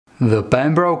The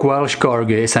Pembroke Welsh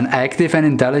Corgi is an active and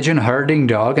intelligent herding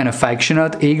dog, an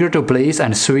affectionate, eager to please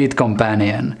and sweet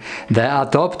companion. There are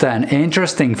top 10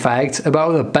 interesting facts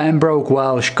about the Pembroke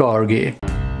Welsh Corgi.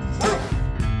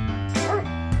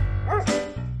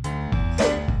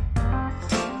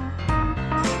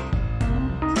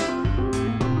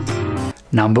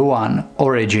 Number 1.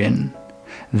 Origin.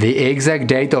 The exact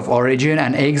date of origin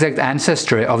and exact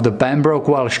ancestry of the Pembroke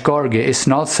Welsh Corgi is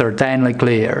not certainly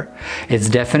clear. It's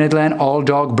definitely an old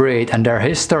dog breed, and their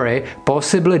history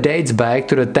possibly dates back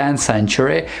to the 10th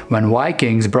century when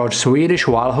Vikings brought Swedish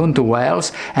Wallhound to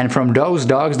Wales, and from those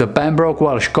dogs the Pembroke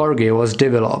Welsh Corgi was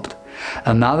developed.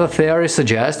 Another theory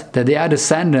suggests that they are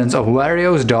descendants of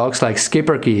various dogs like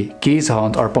Schipperke,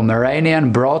 Keeshond or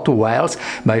Pomeranian brought to Wales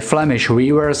by Flemish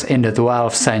weavers in the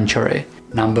 12th century.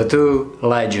 Number 2.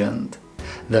 Legend.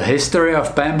 The history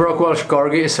of Pembroke Welsh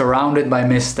Corgi is surrounded by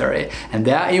mystery, and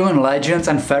there are even legends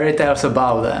and fairy tales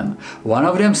about them. One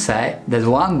of them say that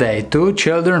one day two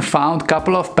children found a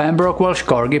couple of Pembroke Welsh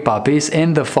Corgi puppies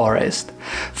in the forest.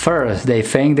 First they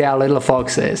think they are little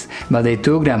foxes, but they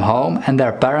took them home and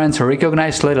their parents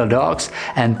recognized little dogs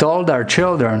and told their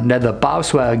children that the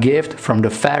pups were a gift from the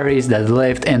fairies that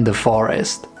lived in the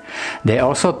forest. They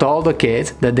also told the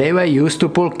kids that they were used to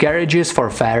pull carriages for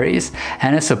fairies,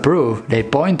 and as a proof they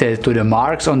pointed to the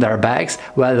marks on their backs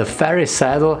where the fairy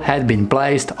saddle had been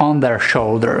placed on their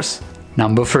shoulders.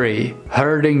 Number 3.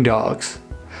 Herding dogs.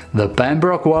 The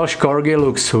Pembroke Welsh Corgi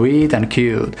looks sweet and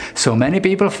cute, so many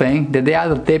people think that they are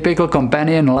the typical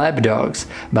companion lap dogs,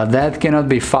 but that cannot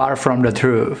be far from the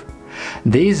truth.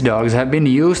 These dogs have been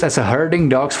used as herding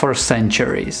dogs for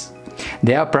centuries.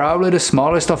 They are probably the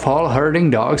smallest of all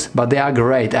herding dogs, but they are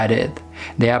great at it.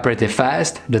 They are pretty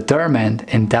fast, determined,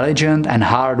 intelligent and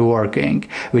hard-working,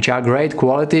 which are great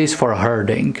qualities for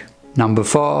herding. Number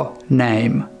 4.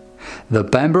 Name. The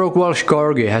Pembroke Welsh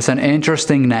Corgi has an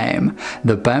interesting name.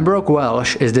 The Pembroke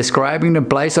Welsh is describing the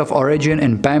place of origin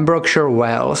in Pembrokeshire,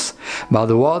 Wales.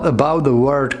 But what about the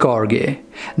word Corgi?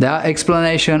 There are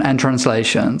explanations and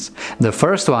translations. The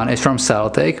first one is from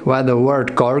Celtic, where the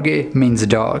word Corgi means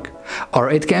dog. Or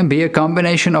it can be a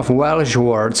combination of Welsh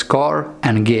words cor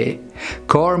and gi.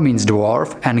 Cor means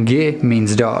dwarf and gi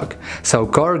means dog. So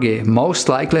Corgi most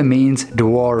likely means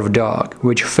dwarf dog,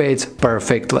 which fits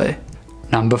perfectly.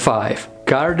 Number 5.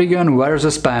 Cardigan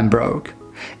versus Pembroke.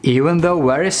 Even though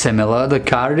very similar, the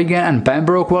Cardigan and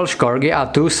Pembroke Welsh Corgi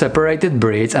are two separated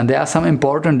breeds, and there are some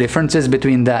important differences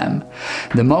between them.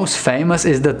 The most famous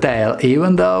is the tail,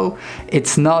 even though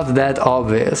it's not that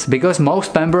obvious, because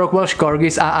most Pembroke Welsh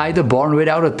Corgis are either born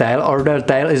without a tail or their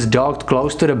tail is docked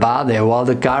close to the body, while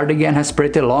the Cardigan has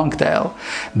pretty long tail.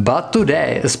 But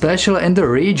today, especially in the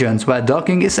regions where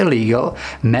docking is illegal,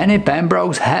 many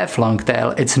Pembrokes have long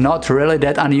tail. It's not really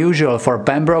that unusual for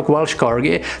Pembroke Welsh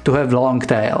Corgi to have long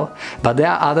tail. But there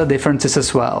are other differences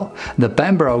as well. The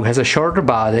Pembroke has a shorter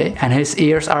body and his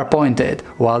ears are pointed,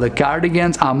 while the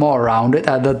Cardigans are more rounded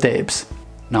at the tips.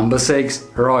 Number 6.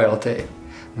 Royalty.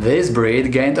 This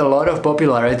breed gained a lot of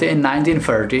popularity in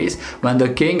 1930s when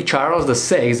the King Charles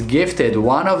VI gifted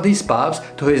one of these pups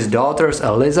to his daughters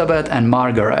Elizabeth and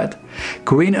Margaret.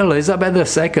 Queen Elizabeth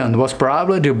II was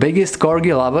probably the biggest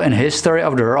corgi lover in history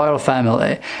of the royal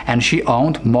family, and she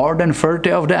owned more than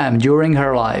 30 of them during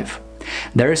her life.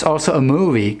 There is also a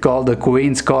movie called The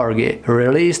Queen's Corgi,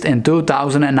 released in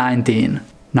 2019.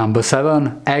 Number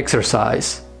 7.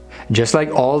 Exercise. Just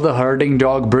like all the herding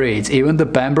dog breeds, even the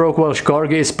Pembroke Welsh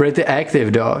Corgi is pretty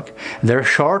active dog. Their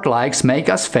short legs make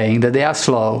us think that they are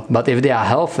slow, but if they are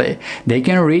healthy, they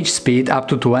can reach speed up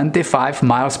to 25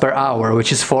 miles per hour,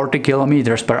 which is 40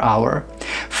 kilometers per hour.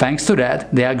 Thanks to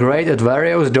that, they are great at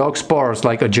various dog sports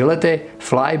like agility,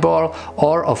 flyball,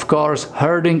 or of course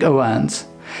herding events.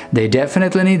 They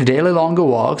definitely need daily longer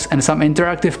walks and some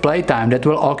interactive playtime that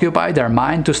will occupy their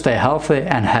mind to stay healthy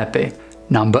and happy.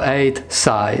 Number 8.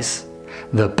 Size.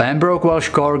 The Pembroke Welsh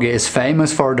Corgi is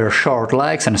famous for their short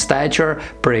legs and stature,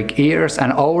 prick ears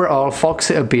and overall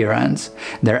foxy appearance.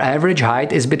 Their average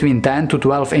height is between 10 to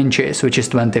 12 inches, which is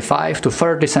 25 to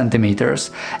 30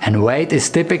 centimeters, and weight is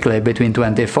typically between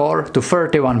 24 to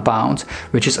 31 pounds,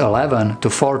 which is 11 to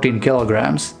 14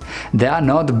 kilograms. There are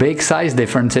not big size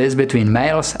differences between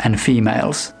males and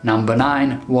females. Number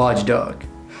 9. Watchdog.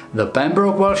 The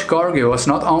Pembroke Welsh Corgi was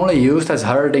not only used as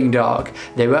herding dog,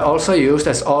 they were also used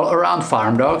as all-around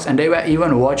farm dogs, and they were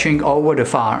even watching over the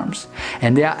farms.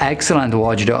 And they are excellent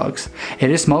watchdogs. It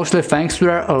is mostly thanks to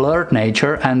their alert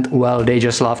nature and, well, they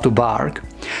just love to bark.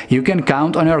 You can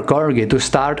count on your Corgi to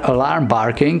start alarm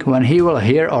barking when he will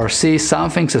hear or see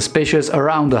something suspicious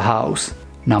around the house.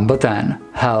 Number 10.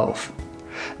 Health.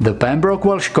 The Pembroke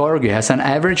Welsh Corgi has an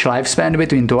average lifespan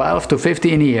between 12 to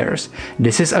 15 years.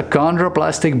 This is a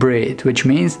chondroplastic breed, which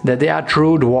means that they are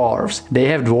true dwarfs. They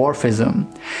have dwarfism.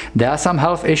 There are some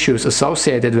health issues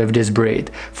associated with this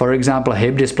breed, for example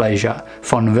hip dysplasia,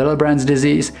 von Willebrand's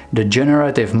disease,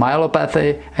 degenerative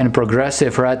myelopathy, and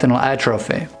progressive retinal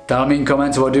atrophy. Tell me in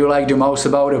comments what do you like the most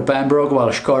about the Pembroke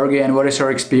Welsh Corgi and what is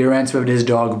your experience with this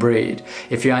dog breed.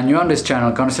 If you are new on this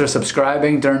channel, consider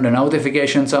subscribing, turn the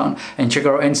notifications on, and check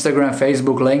our Instagram,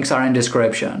 Facebook, links are in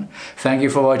description. Thank you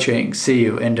for watching, see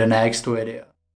you in the next video.